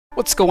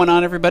What's going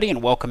on, everybody,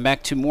 and welcome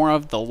back to more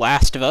of The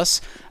Last of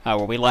Us. Where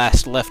we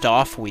last left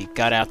off, we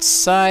got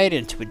outside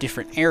into a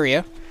different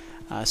area,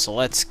 so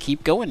let's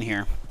keep going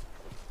here.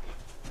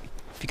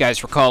 If you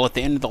guys recall, at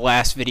the end of the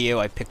last video,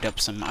 I picked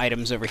up some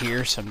items over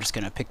here, so I'm just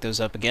going to pick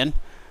those up again.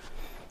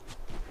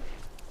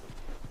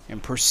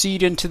 And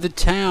proceed into the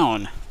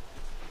town.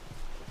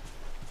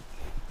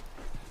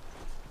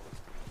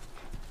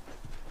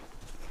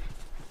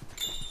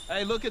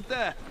 Hey, look at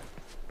that.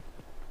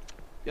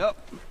 Yep,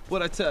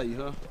 what'd I tell you,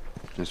 huh?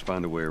 Let's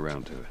find a way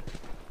around to it.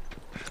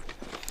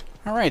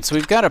 Alright, so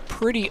we've got a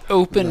pretty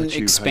open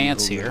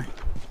expanse here.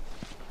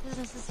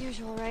 Business as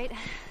usual, right?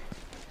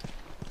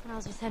 When I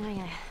was with Henry,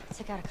 I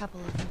took out a couple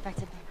of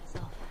infected by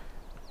myself.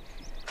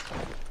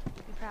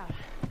 Be proud.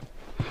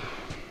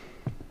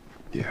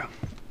 Yeah.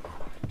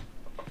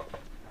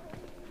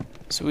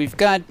 So we've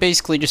got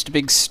basically just a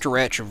big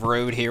stretch of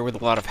road here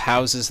with a lot of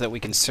houses that we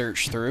can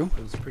search through.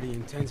 It was pretty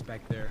intense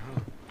back there,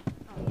 huh?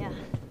 Oh, yeah.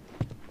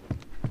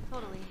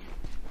 Totally.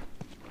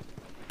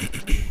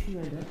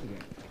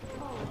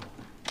 Oh,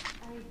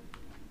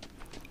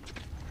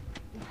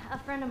 a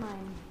friend of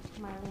mine,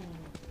 Marlene.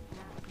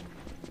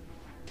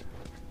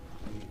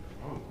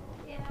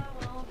 Yeah,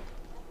 well,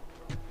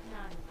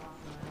 not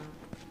impossible.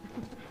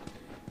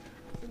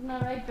 Isn't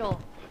that right,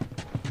 Joel?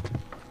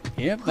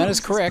 Yep, that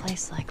is correct. What was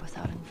this place like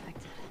without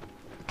infected?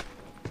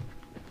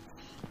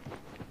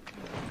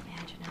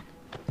 Imagine it.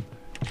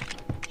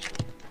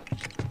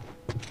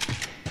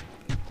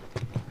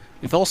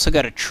 We've also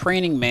got a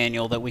training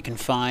manual that we can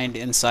find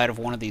inside of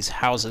one of these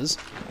houses.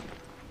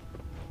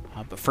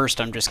 But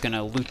first I'm just going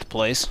to loot the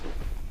place.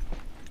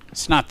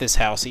 It's not this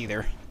house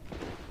either.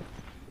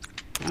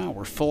 Oh,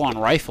 we're full on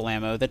rifle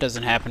ammo. That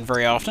doesn't happen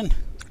very often.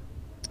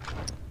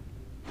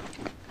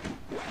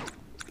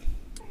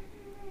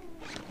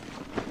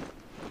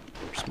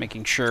 Just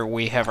making sure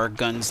we have our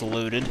guns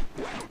loaded.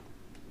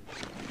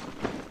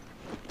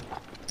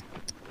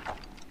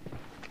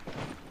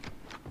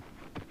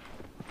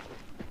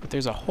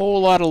 There's a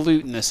whole lot of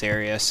loot in this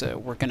area, so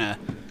we're gonna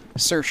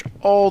search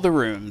all the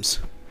rooms.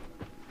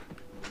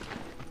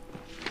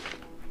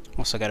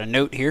 Also got a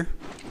note here.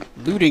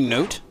 Looting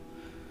note.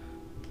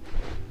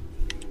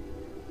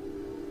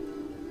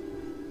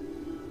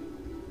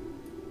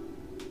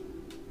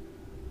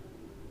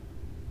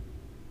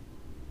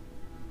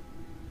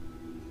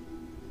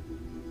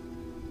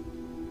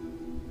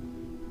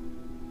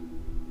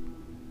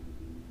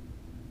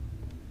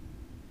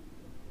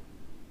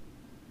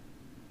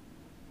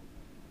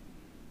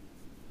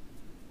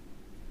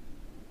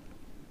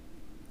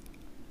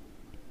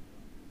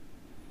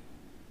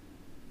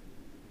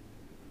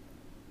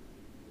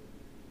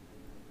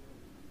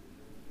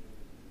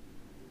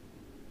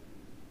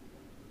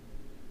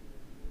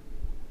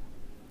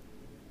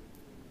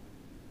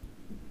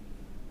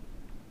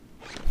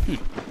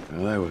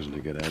 Well, that wasn't a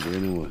good idea,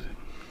 then, was it?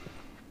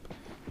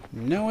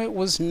 No, it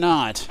was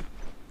not.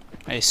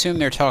 I assume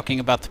they're talking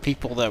about the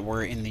people that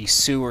were in the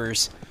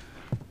sewers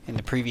in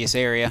the previous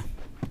area.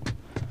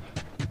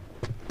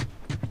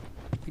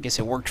 I guess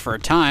it worked for a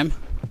time.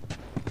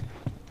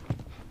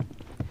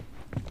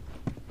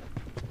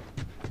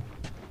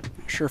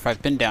 Not sure if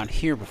I've been down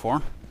here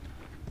before.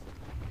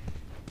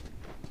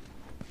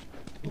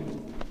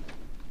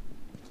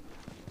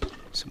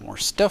 Some more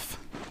stuff.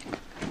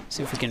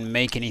 See if we can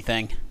make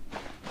anything.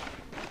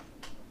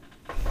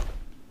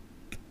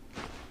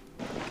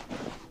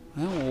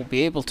 Well, we'll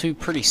be able to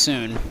pretty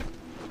soon.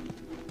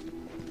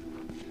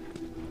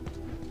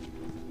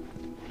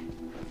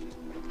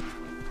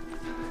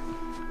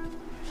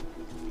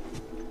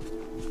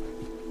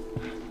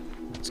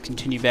 Let's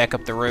continue back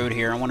up the road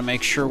here. I want to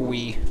make sure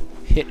we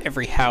hit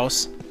every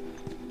house.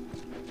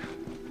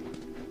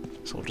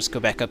 So we'll just go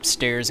back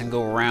upstairs and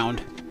go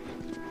around.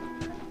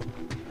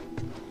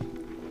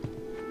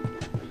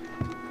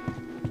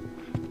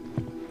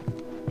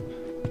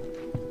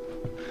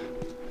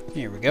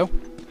 Here we go.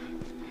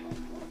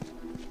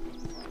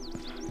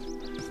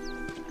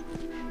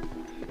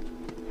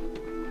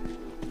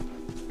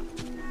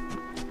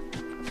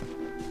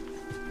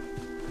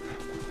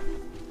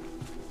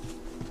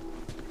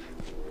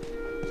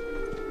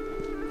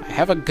 I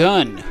have a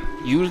gun.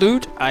 You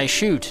loot, I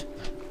shoot.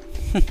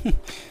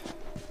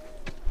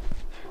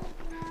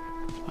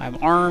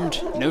 I'm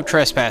armed, no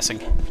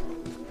trespassing.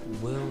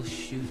 We'll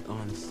shoot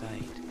on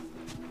sight.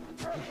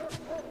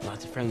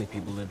 Lots of friendly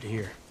people lived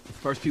here.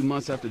 First few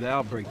months after the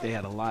outbreak, they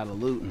had a lot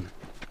of looting.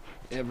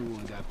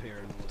 Everyone got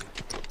paranoid.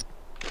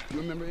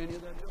 You remember any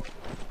of that, Joe?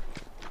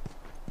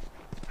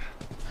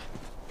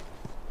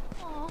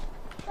 Aw,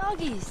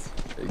 doggies.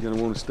 You're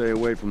gonna want to stay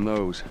away from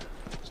those.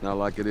 It's not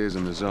like it is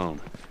in the zone.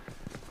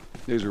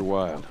 These are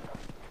wild.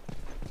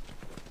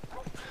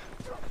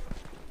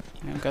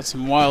 I've got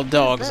some wild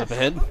dogs up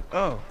ahead.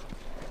 Oh,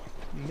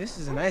 this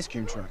is an ice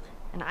cream truck.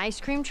 An ice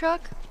cream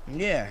truck?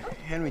 Yeah,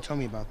 Henry told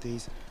me about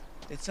these.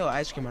 They sell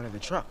ice cream out of the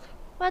truck.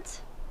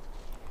 What?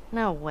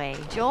 No way.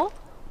 Joel?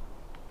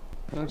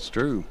 That's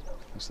true.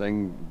 This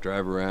thing can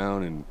drive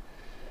around and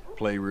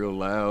play real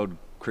loud,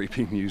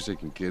 Creepy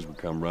music and kids would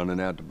come running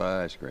out to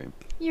buy ice cream.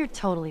 You're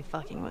totally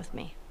fucking with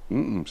me.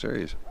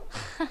 Serious.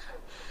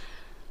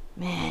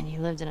 Man, you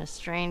lived in a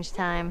strange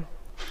time.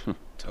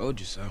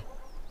 Told you so.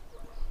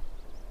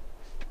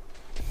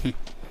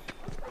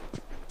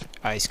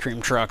 Ice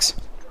cream trucks.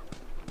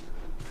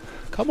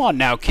 Come on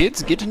now,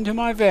 kids, get into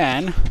my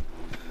van.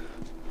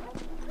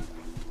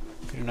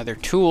 Get another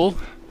tool.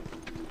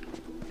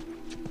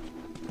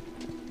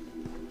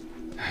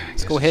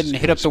 Let's go ahead and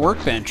hit up the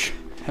workbench.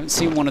 Haven't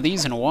seen one of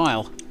these in a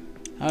while.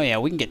 Oh yeah,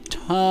 we can get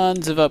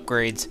tons of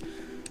upgrades.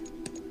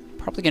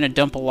 Probably going to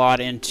dump a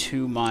lot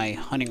into my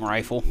hunting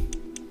rifle.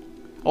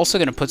 Also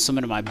going to put some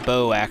into my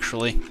bow,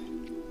 actually.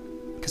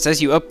 Because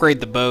as you upgrade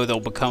the bow, they'll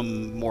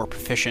become more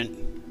proficient.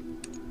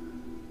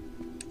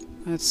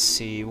 Let's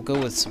see, we'll go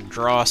with some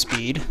draw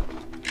speed.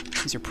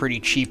 These are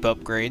pretty cheap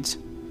upgrades.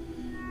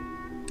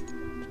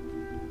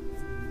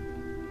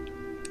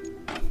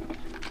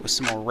 With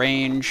some more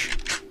range.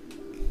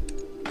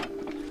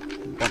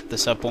 Bump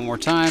this up one more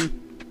time.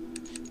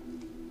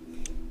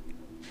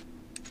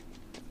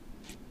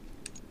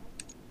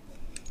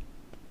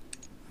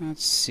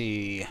 Let's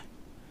see.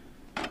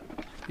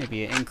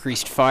 Maybe an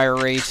increased fire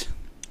rate.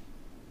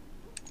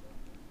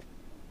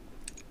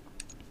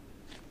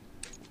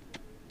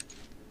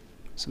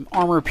 Some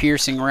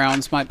armor-piercing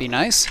rounds might be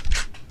nice.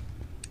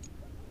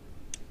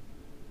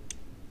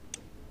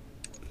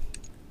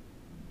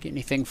 Get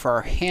anything for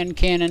our hand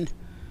cannon.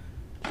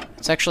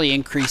 Let's actually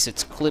increase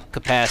its clip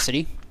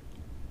capacity.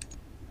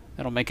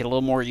 That'll make it a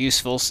little more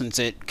useful since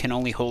it can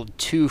only hold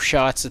 2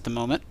 shots at the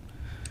moment.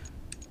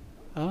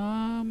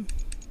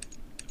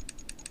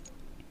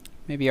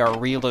 Maybe our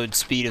reload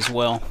speed as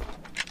well.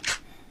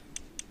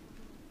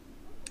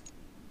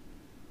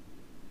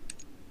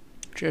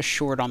 Just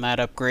short on that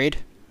upgrade.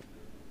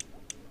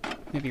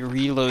 Maybe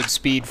reload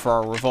speed for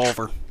our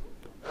revolver.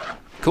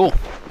 Cool.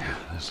 Yeah,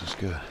 this is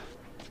good.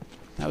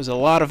 That was a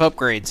lot of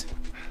upgrades.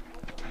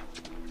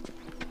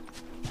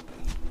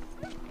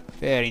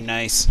 Very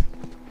nice.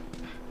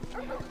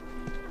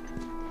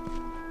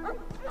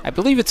 I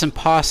believe it's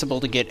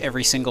impossible to get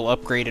every single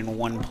upgrade in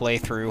one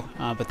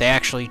playthrough, but they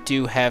actually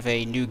do have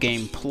a New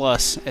Game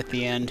Plus at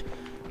the end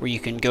where you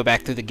can go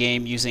back through the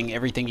game using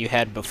everything you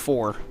had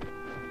before.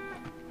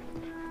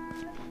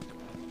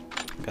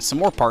 Got some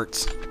more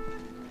parts.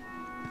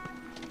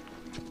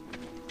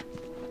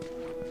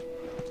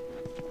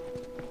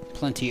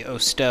 Plenty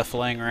of stuff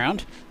laying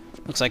around.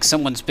 Looks like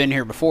someone's been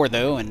here before,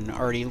 though, and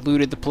already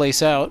looted the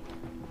place out.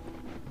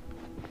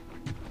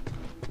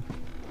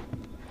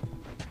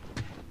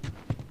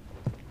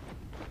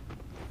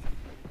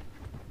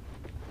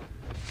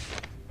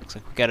 Looks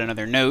like we got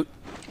another note.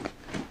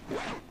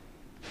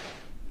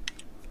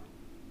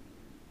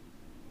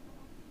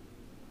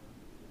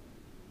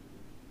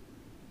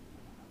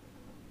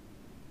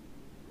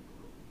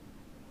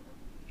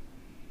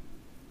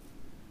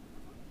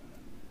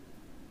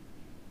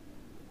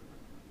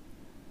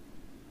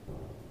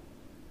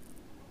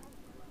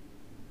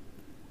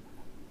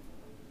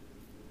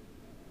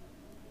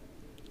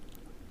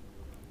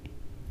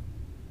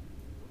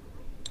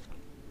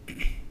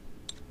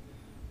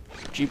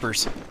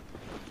 Jeepers.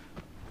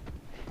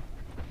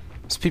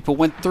 These people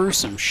went through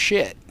some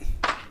shit.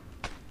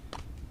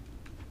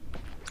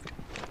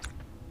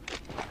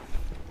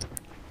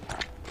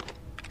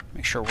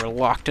 Make sure we're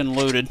locked and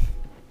loaded.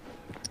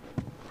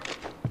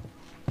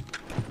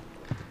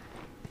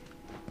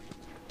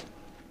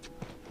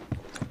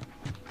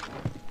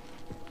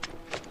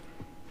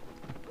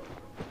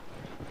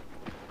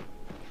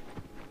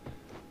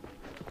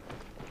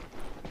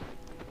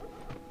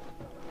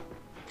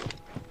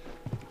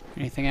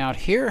 Anything out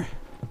here?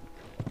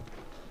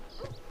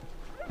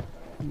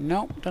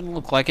 Nope, doesn't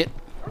look like it.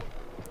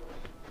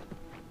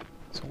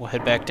 So we'll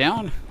head back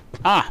down.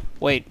 Ah,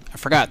 wait, I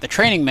forgot. The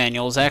training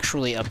manual is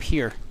actually up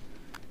here.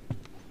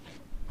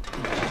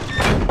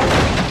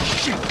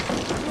 You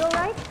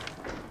alright?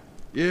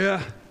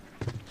 Yeah,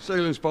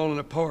 sailing's falling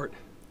apart.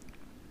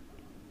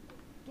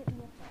 Hey,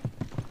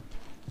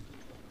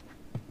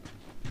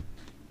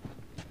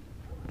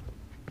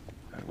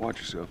 watch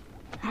yourself.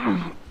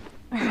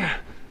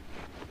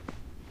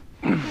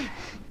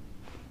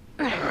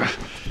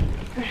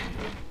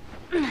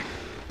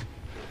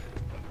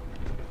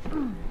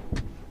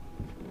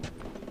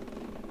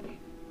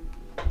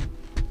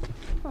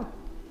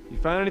 You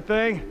find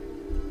anything?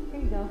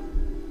 Here you go.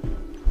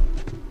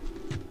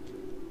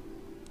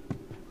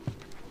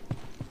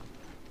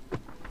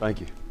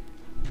 Thank you.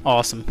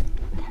 Awesome.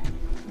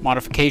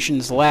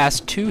 Modifications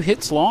last 2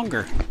 hits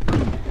longer.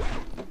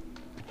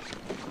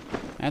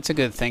 That's a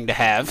good thing to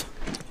have.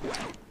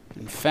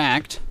 In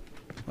fact,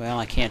 well,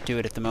 I can't do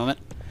it at the moment.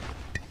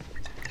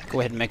 Go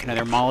ahead and make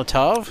another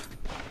Molotov.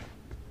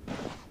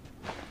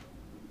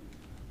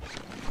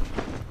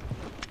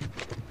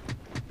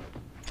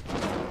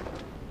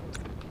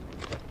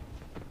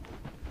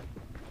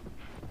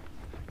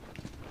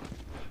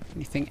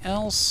 Anything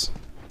else?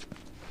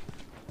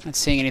 Not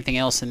seeing anything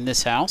else in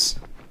this house.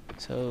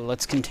 So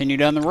let's continue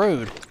down the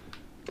road.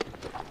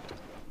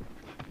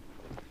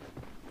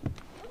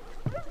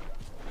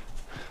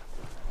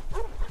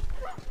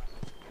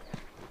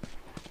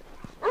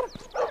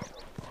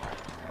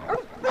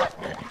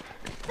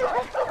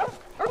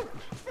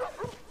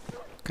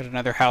 Got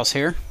another house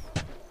here.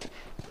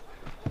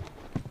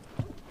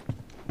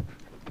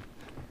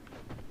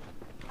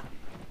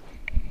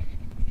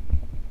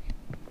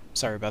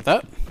 Sorry about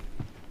that.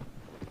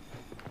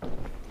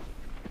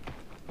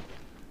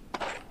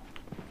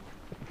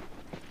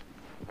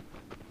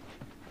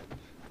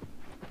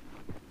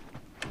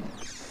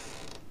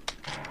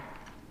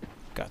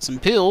 Got some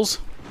pills.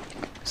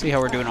 See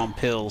how we're doing on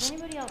pills.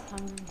 Anybody else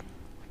hungry?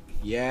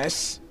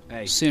 Yes.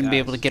 Hey, Soon be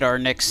able to get our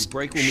next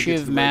break when we get to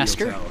Shiv the radio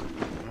Master. tower.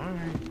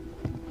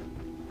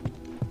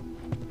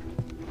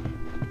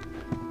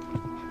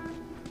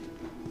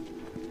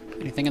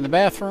 Anything in the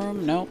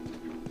bathroom? Nope.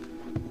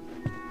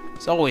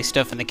 There's always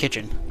stuff in the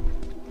kitchen.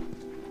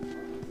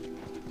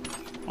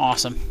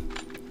 Awesome.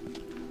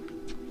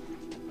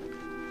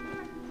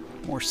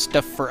 More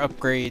stuff for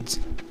upgrades.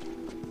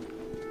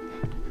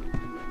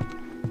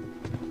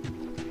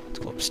 Let's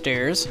go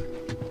upstairs.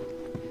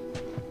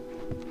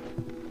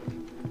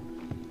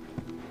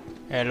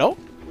 Hello?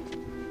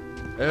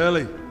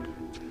 Ellie,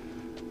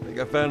 I think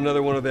I found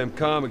another one of them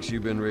comics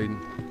you've been reading.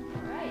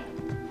 Alright.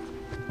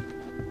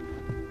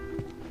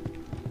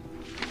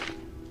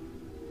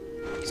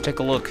 Let's take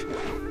a look.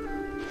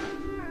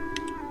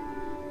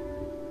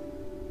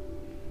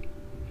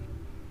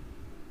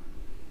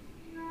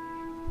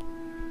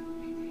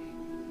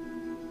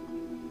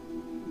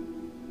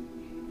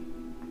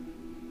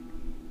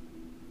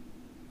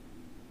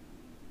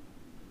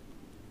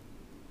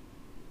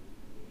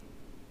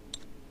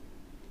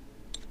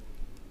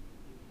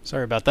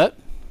 Sorry about that.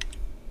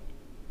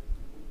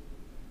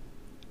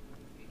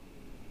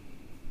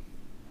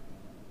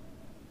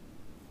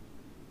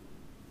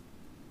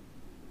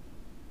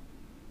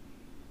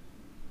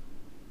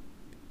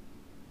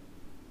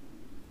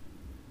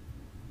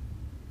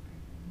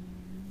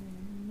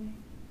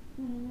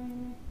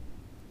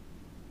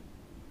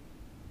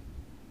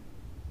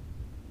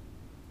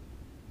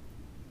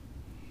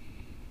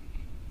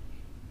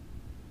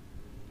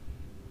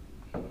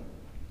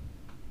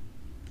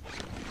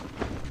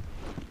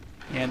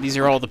 Yeah, these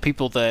are all the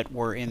people that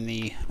were in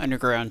the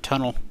underground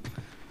tunnel.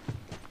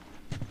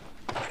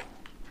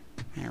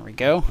 There we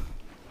go.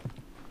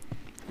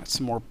 Got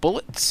some more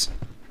bullets.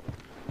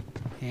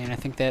 And I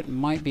think that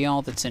might be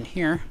all that's in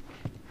here.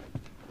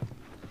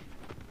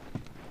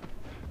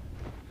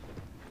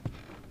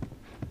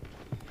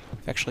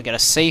 I've actually got a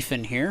safe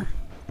in here.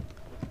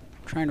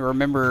 I'm trying to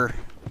remember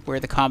where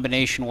the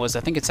combination was. I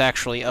think it's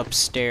actually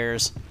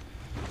upstairs.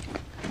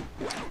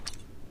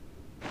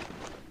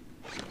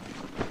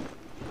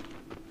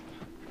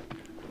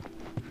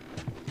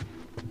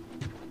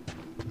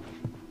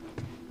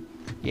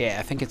 Yeah,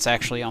 I think it's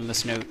actually on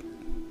this note.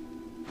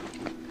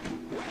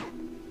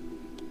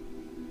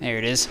 There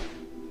it is.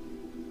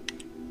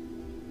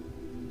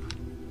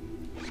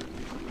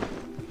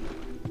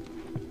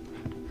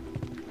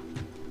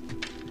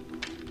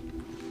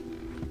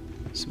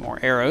 Some more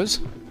arrows.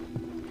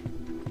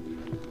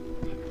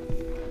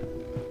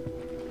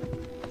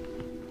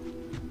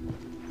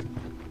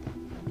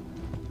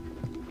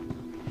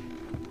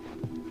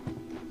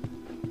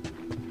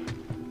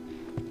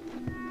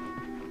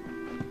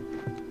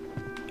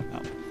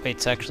 Wait,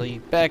 it's actually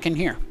back in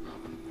here.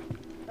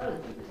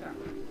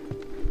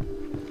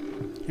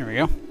 Here we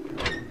go.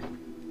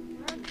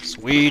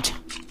 Sweet.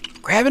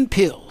 Grabbing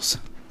pills.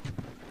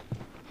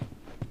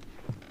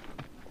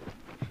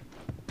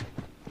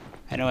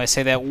 I know I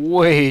say that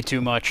way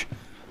too much.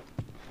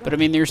 But I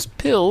mean, there's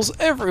pills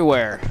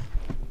everywhere.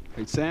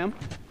 Hey, Sam.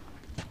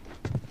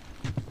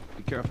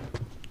 Be careful.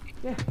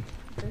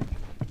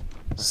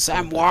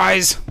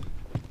 Samwise.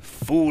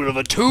 Fool of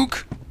a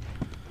toque.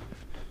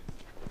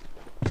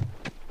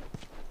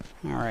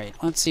 Alright,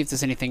 let's see if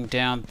there's anything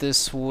down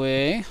this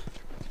way.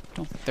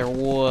 Don't think there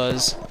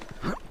was.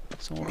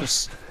 So we'll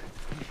just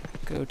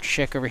go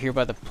check over here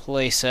by the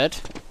playset.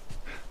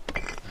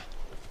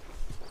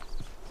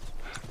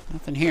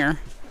 Nothing here.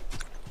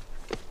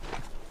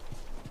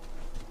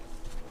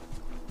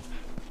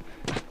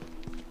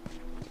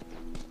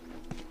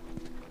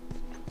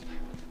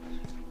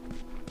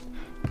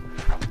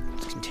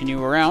 Let's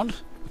continue around.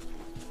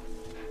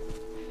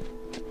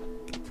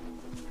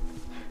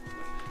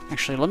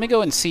 Actually, let me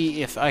go and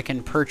see if I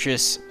can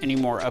purchase any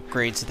more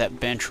upgrades at that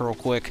bench real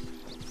quick.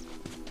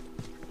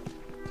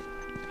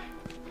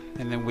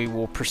 And then we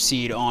will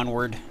proceed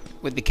onward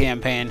with the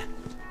campaign.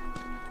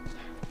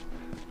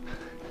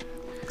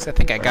 Because I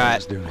think I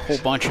got a whole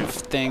bunch of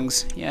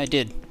things. Yeah, I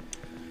did.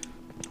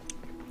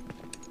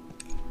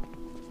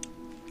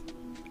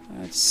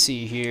 Let's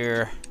see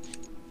here.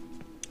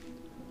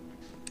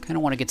 Kind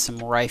of want to get some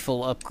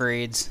rifle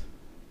upgrades.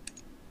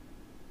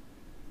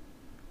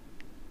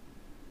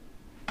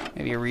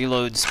 Maybe a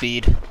reload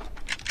speed.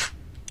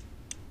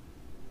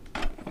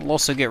 We'll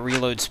also get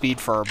reload speed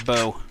for our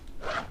bow.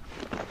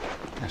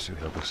 That should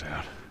help us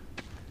out.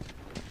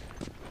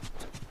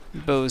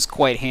 Bow's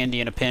quite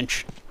handy in a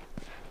pinch.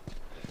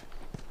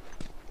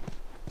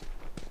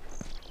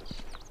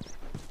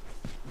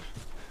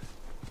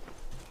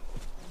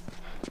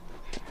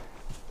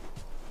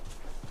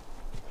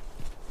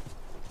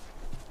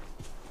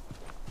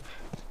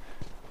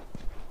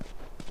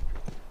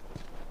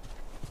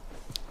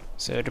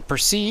 So to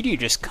proceed, you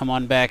just come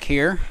on back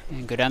here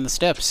and go down the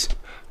steps.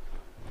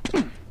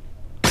 Get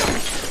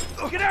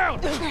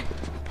out!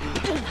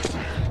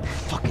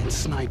 Fucking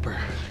sniper.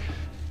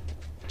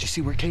 Did you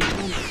see where it came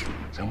from?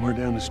 Somewhere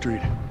down the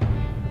street.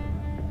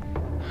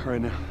 All right,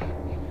 now.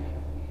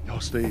 Y'all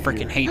stay here.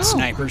 Freaking hate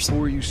snipers.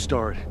 Before you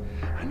start,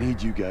 I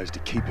need you guys to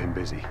keep him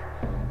busy.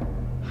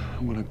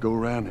 I'm gonna go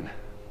around and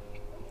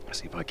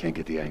see if I can't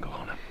get the angle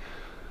on him.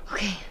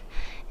 Okay.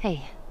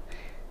 Hey,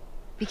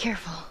 be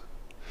careful.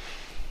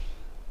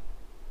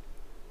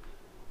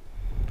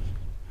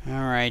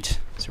 Alright,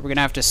 so we're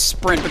gonna have to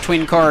sprint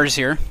between cars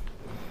here.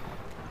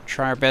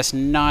 Try our best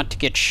not to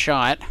get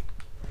shot.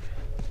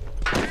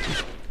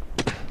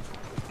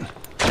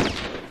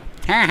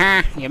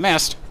 Haha, you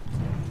missed.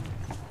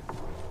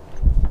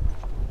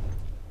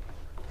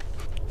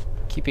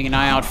 Keeping an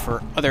eye out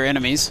for other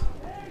enemies.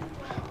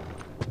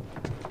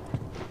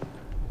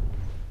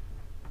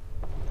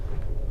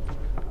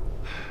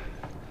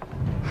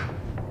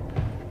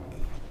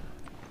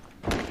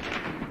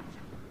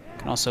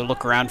 Can also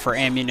look around for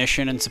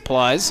ammunition and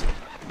supplies.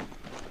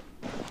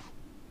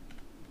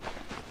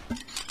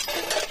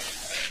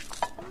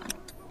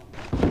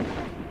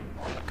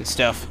 Good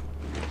stuff.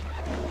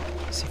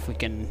 See if we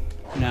can...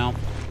 No.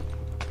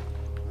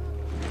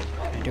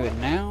 Can I do it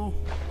now?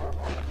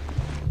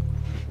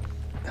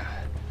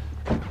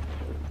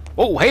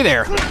 Oh, hey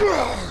there!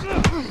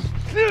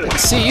 I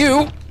see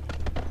you!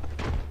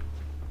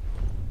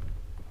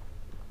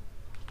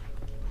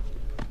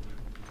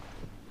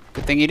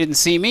 Good thing you didn't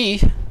see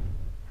me.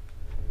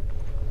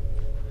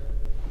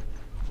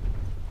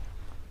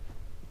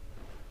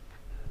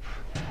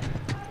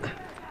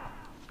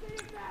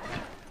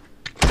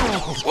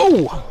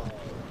 Whoa!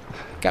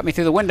 Got me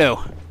through the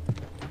window.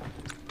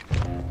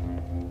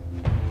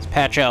 Let's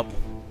patch up.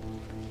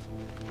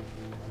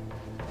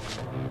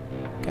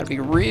 Gotta be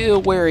real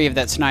wary of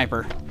that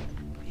sniper.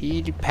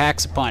 He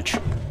packs a punch.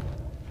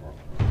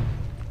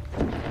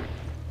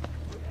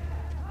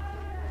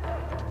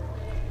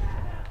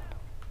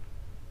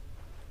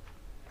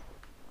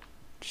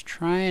 Just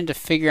trying to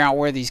figure out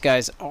where these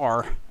guys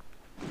are.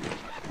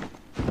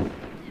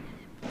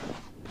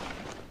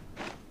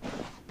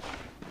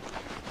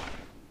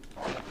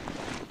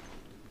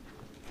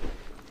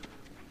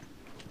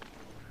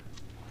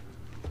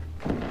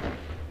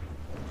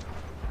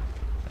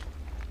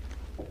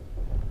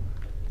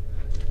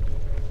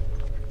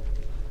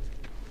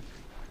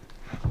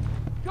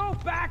 Go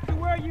back to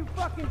where you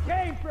fucking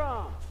came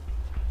from!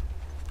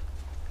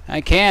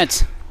 I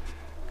can't.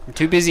 I'm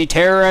too busy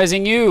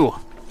terrorizing you.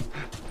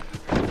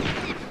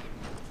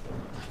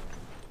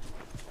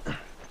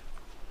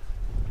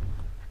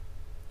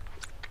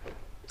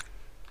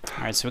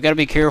 Alright, so we gotta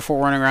be careful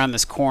running around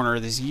this corner.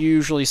 There's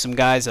usually some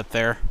guys up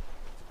there.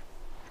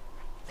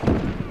 So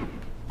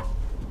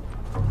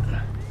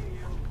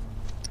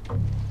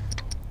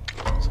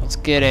let's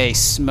get a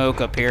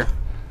smoke up here.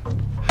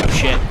 Oh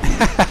shit.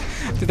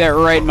 Did that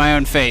right in my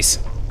own face.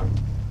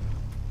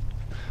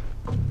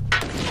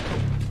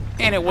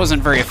 And it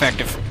wasn't very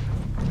effective.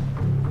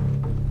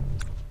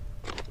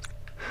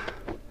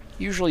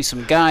 Usually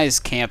some guys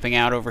camping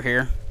out over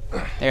here.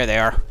 There they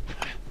are.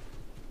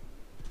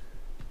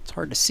 It's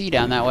hard to see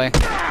down that way.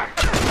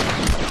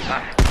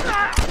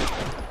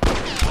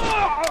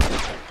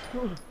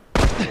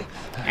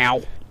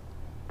 Ow.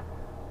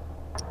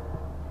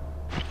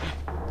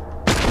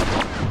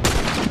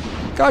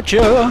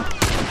 Gotcha!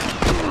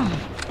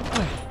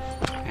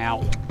 Ow.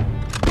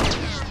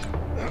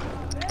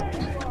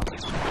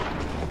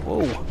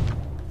 Whoa.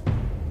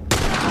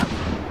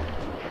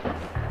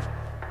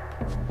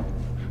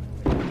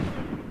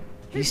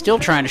 He's still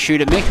trying to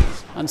shoot at me,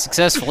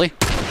 unsuccessfully.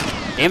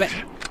 Damn it.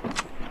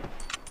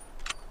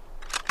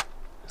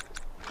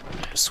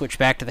 Switch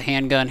back to the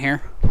handgun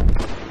here.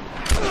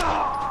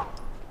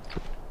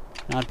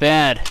 Not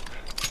bad.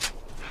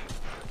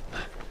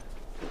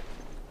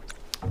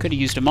 Could have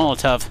used a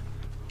Molotov.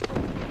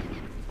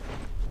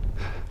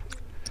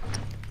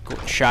 Go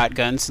with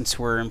shotgun since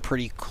we're in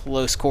pretty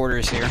close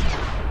quarters here.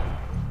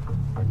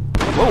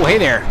 Whoa, hey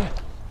there.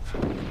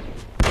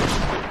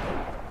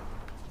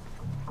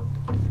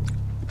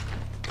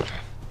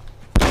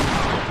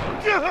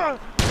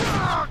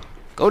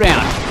 Go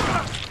down.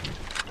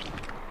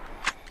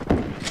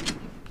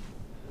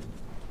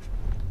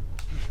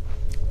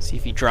 See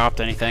if he dropped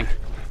anything.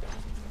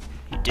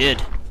 He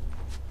did.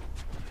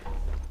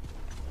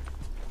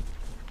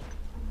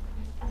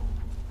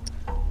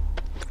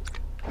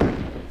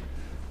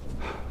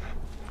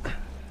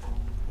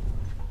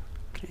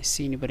 Can I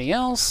see anybody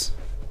else?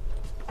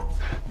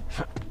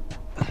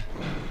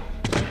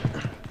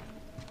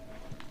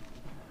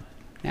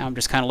 Now I'm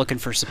just kind of looking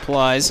for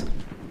supplies.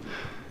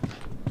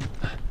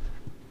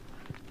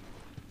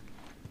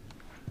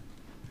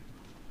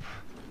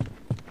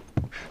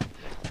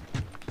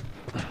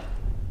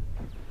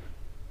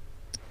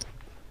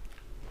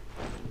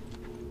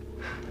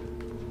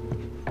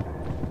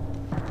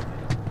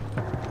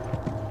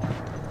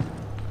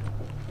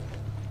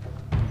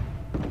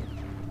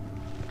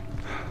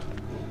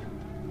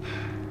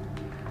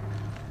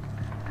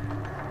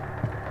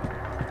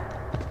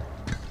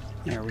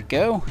 There we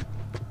go.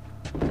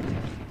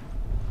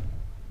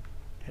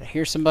 Did I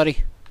hear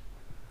somebody?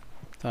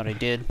 Thought I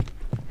did.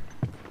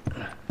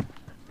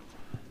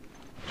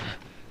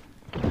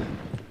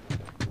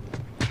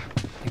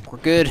 Think we're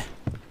good.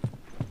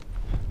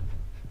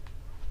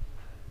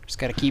 Just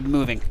gotta keep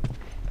moving.